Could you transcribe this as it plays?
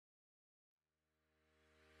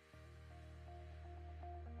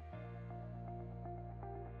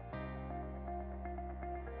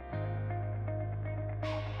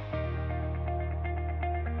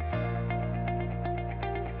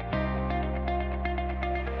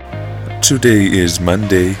Today is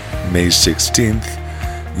Monday, May 16th.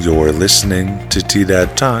 You're listening to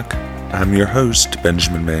T-Dad Talk. I'm your host,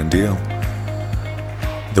 Benjamin Mandiel.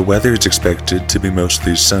 The weather is expected to be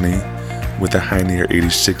mostly sunny, with a high near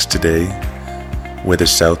 86 today, with a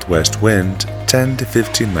southwest wind 10 to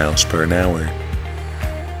 15 miles per hour.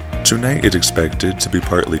 Tonight it's expected to be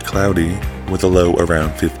partly cloudy, with a low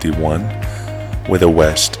around 51, with a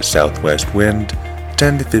west-southwest wind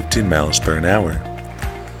 10 to 15 miles per hour.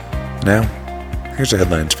 Now, here's the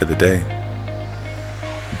headlines for the day.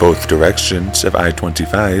 Both directions of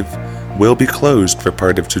I-25 will be closed for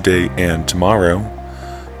part of today and tomorrow.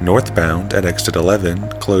 Northbound at exit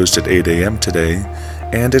 11 closed at 8 a.m. today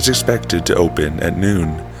and is expected to open at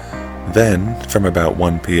noon. Then, from about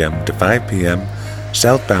 1 p.m. to 5 p.m.,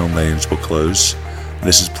 southbound lanes will close.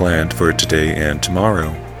 This is planned for today and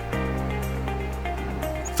tomorrow.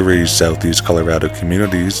 3 southeast Colorado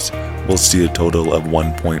communities will see a total of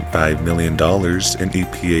 $1.5 million in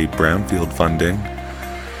EPA brownfield funding.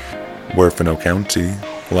 Huerfano County,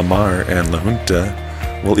 Lamar, and La Junta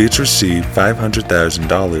will each receive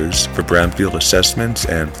 $500,000 for brownfield assessments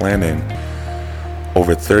and planning.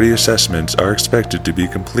 Over 30 assessments are expected to be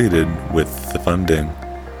completed with the funding.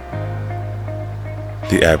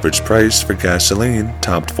 The average price for gasoline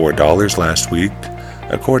topped $4 last week,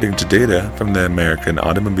 according to data from the American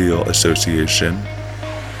Automobile Association.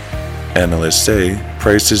 Analysts say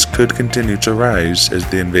prices could continue to rise as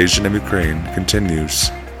the invasion of Ukraine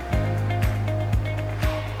continues.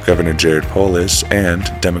 Governor Jared Polis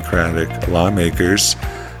and Democratic lawmakers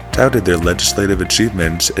touted their legislative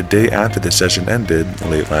achievements a day after the session ended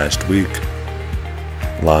late last week.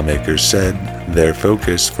 Lawmakers said their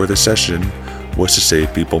focus for the session was to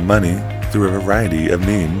save people money through a variety of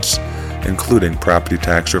means, including property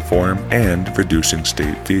tax reform and reducing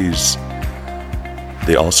state fees.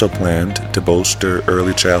 They also planned to bolster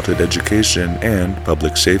early childhood education and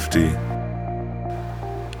public safety.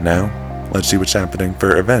 Now, let's see what's happening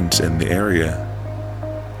for events in the area.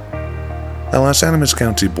 The Los Animas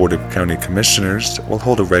County Board of County Commissioners will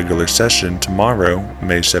hold a regular session tomorrow,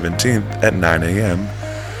 May 17th at 9 a.m.,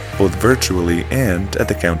 both virtually and at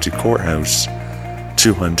the county courthouse,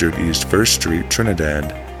 200 East 1st Street,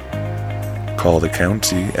 Trinidad. Call the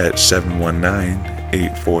county at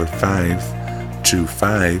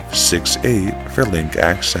 719-845-2568 for link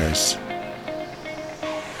access.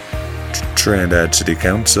 Trinidad City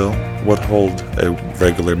Council will hold a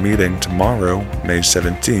regular meeting tomorrow, May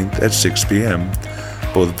 17th at 6 p.m.,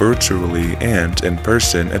 both virtually and in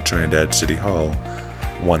person at Trinidad City Hall,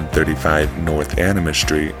 135 North Animas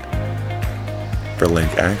Street. For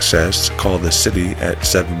link access, call the city at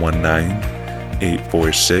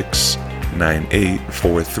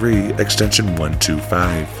 719-846-9843, extension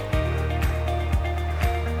 125.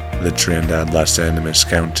 The Trinidad Los Animas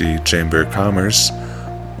County Chamber of Commerce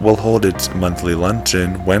will hold its monthly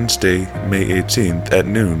luncheon Wednesday, May 18th at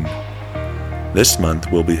noon. This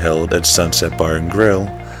month will be held at Sunset Bar and Grill,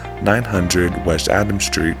 900 West Adams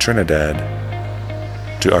Street, Trinidad.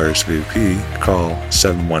 To RSVP, call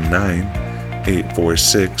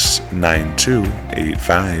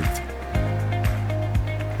 719-846-9285.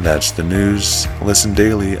 That's the news. Listen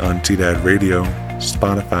daily on T-Dad Radio,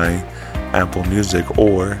 Spotify, Apple Music,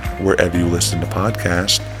 or wherever you listen to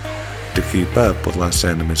podcasts to keep up with Los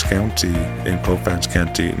Animas County and Colfax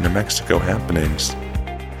County, New Mexico happenings.